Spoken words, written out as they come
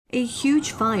A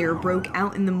huge fire broke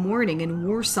out in the morning in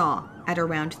Warsaw at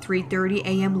around 3:30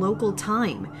 a.m. local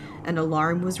time. An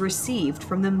alarm was received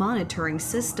from the monitoring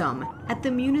system at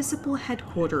the municipal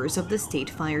headquarters of the State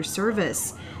Fire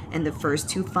Service, and the first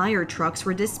 2 fire trucks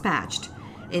were dispatched.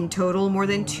 In total, more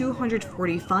than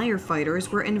 240 firefighters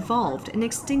were involved in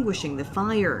extinguishing the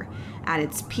fire. At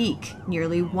its peak,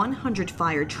 nearly 100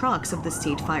 fire trucks of the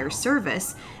State Fire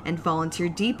Service and volunteer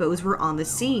depots were on the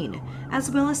scene,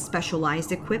 as well as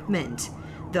specialized equipment.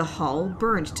 The hull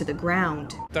burned to the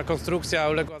ground.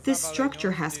 This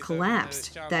structure has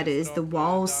collapsed. That is, the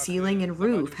walls, ceiling, and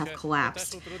roof have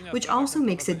collapsed, which also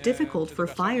makes it difficult for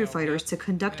firefighters to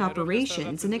conduct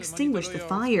operations and extinguish the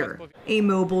fire. A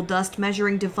mobile dust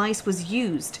measuring device was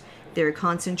used. Their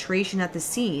concentration at the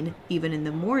scene, even in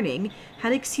the morning,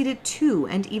 had exceeded 2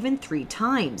 and even 3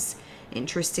 times.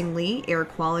 Interestingly, air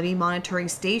quality monitoring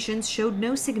stations showed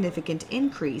no significant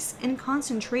increase in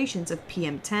concentrations of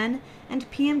PM10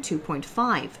 and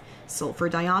PM2.5, sulfur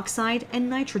dioxide and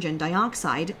nitrogen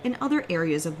dioxide in other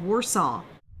areas of Warsaw.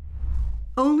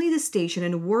 Only the station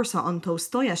in Warsaw on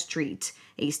Tolstoya Street,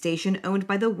 a station owned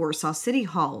by the Warsaw City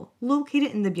Hall,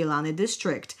 located in the Bielany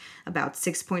district, about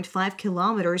 6.5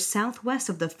 kilometers southwest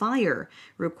of the fire,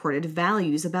 recorded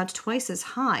values about twice as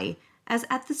high as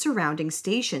at the surrounding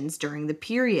stations during the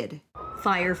period.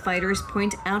 Firefighters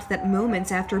point out that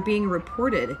moments after being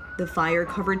reported, the fire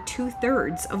covered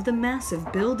 2/3 of the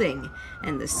massive building,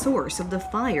 and the source of the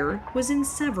fire was in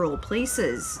several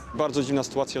places.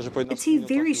 It's a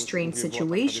very strange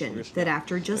situation that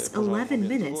after just 11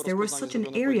 minutes there was such an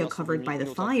area covered by the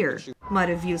fire.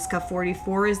 Marywilska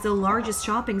 44 is the largest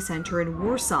shopping center in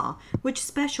Warsaw, which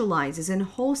specializes in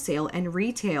wholesale and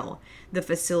retail. The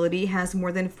facility has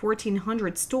more than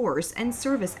 1,400 stores and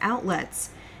service outlets.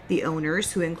 The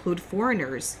owners, who include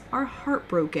foreigners, are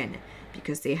heartbroken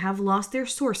because they have lost their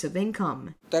source of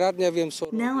income.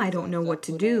 Now I don't know what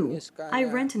to do. I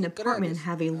rent an apartment and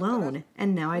have a loan,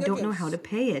 and now I don't know how to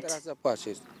pay it.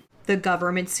 The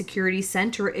government security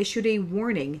center issued a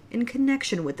warning in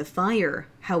connection with the fire.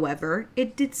 However,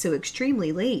 it did so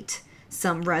extremely late.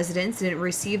 Some residents didn't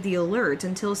receive the alert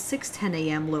until 6:10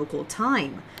 a.m. local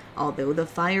time, although the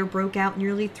fire broke out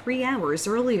nearly 3 hours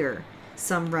earlier.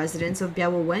 Some residents of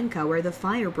Białowęka, where the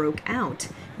fire broke out,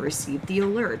 received the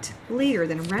alert later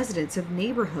than residents of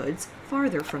neighborhoods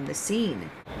farther from the scene.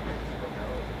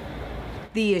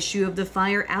 The issue of the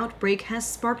fire outbreak has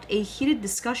sparked a heated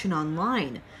discussion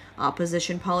online.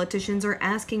 Opposition politicians are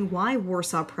asking why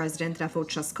Warsaw President Rafał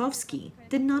Trzaskowski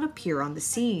did not appear on the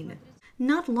scene.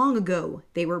 Not long ago,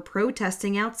 they were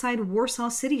protesting outside Warsaw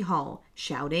City Hall,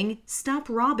 shouting, "Stop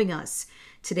robbing us."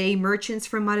 Today, merchants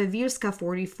from Marywilska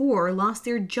 44 lost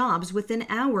their jobs within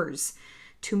hours.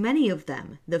 To many of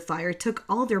them, the fire took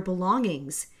all their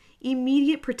belongings.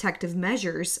 Immediate protective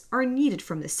measures are needed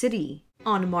from the city.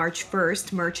 On March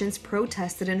 1st, merchants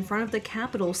protested in front of the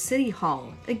capital City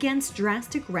Hall against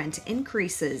drastic rent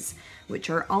increases, which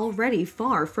are already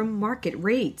far from market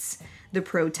rates. The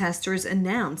protesters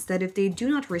announced that if they do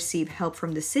not receive help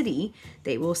from the city,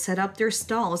 they will set up their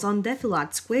stalls on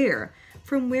Defilat Square,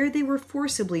 from where they were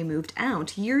forcibly moved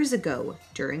out years ago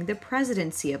during the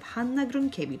presidency of Hanna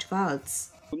Gronkiewicz-Waltz.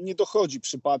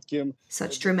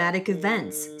 Such dramatic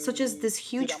events, such as this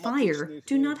huge fire,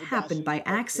 do not happen by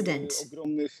accident.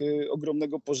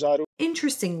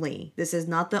 Interestingly, this is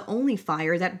not the only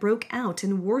fire that broke out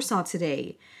in Warsaw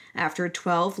today. After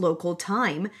 12 local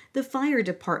time, the fire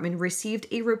department received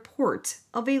a report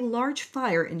of a large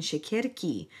fire in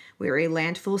Siekierki, where a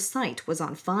landfill site was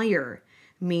on fire.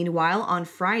 Meanwhile, on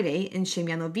Friday in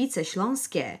Siemianowice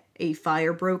Śląskie, a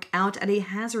fire broke out at a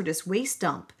hazardous waste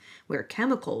dump, where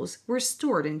chemicals were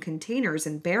stored in containers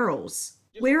and barrels.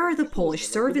 Where are the Polish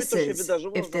services?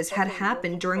 If this had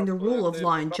happened during the rule of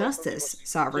law and justice,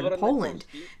 sovereign Poland,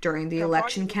 during the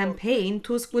election campaign,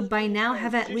 Tusk would by now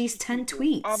have at least 10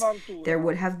 tweets. There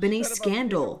would have been a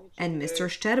scandal, and Mr.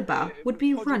 Szczerba would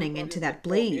be running into that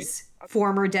blaze.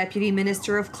 Former Deputy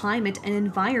Minister of Climate and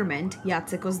Environment,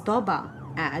 Jacek Ozdoba,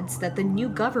 adds that the new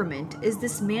government is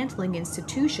dismantling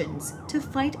institutions to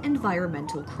fight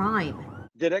environmental crime.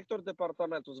 The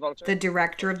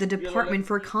director of the Department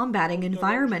for Combating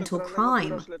Environmental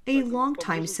Crime, a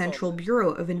longtime Central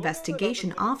Bureau of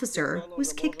Investigation officer,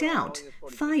 was kicked out,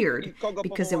 fired,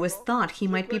 because it was thought he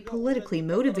might be politically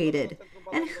motivated.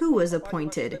 And who was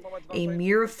appointed? A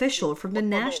mere official from the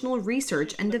National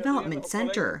Research and Development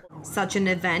Center. Such an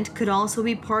event could also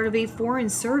be part of a foreign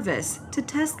service to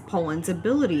test Poland's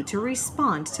ability to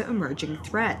respond to emerging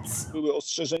threats.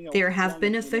 There have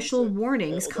been official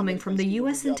warnings coming from the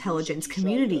U.S. intelligence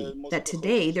community that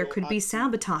today there could be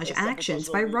sabotage actions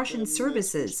by Russian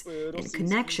services in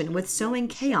connection with sowing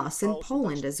chaos in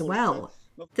Poland as well.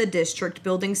 The district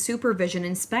building supervision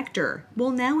inspector will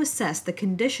now assess the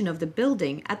condition of the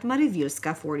building at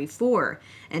Mariwielska 44,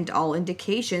 and all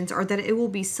indications are that it will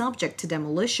be subject to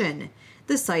demolition.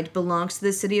 The site belongs to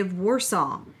the city of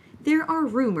Warsaw. There are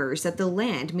rumors that the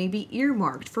land may be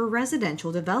earmarked for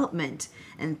residential development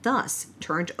and thus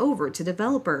turned over to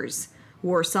developers.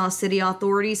 Warsaw city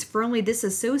authorities firmly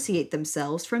disassociate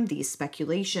themselves from these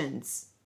speculations.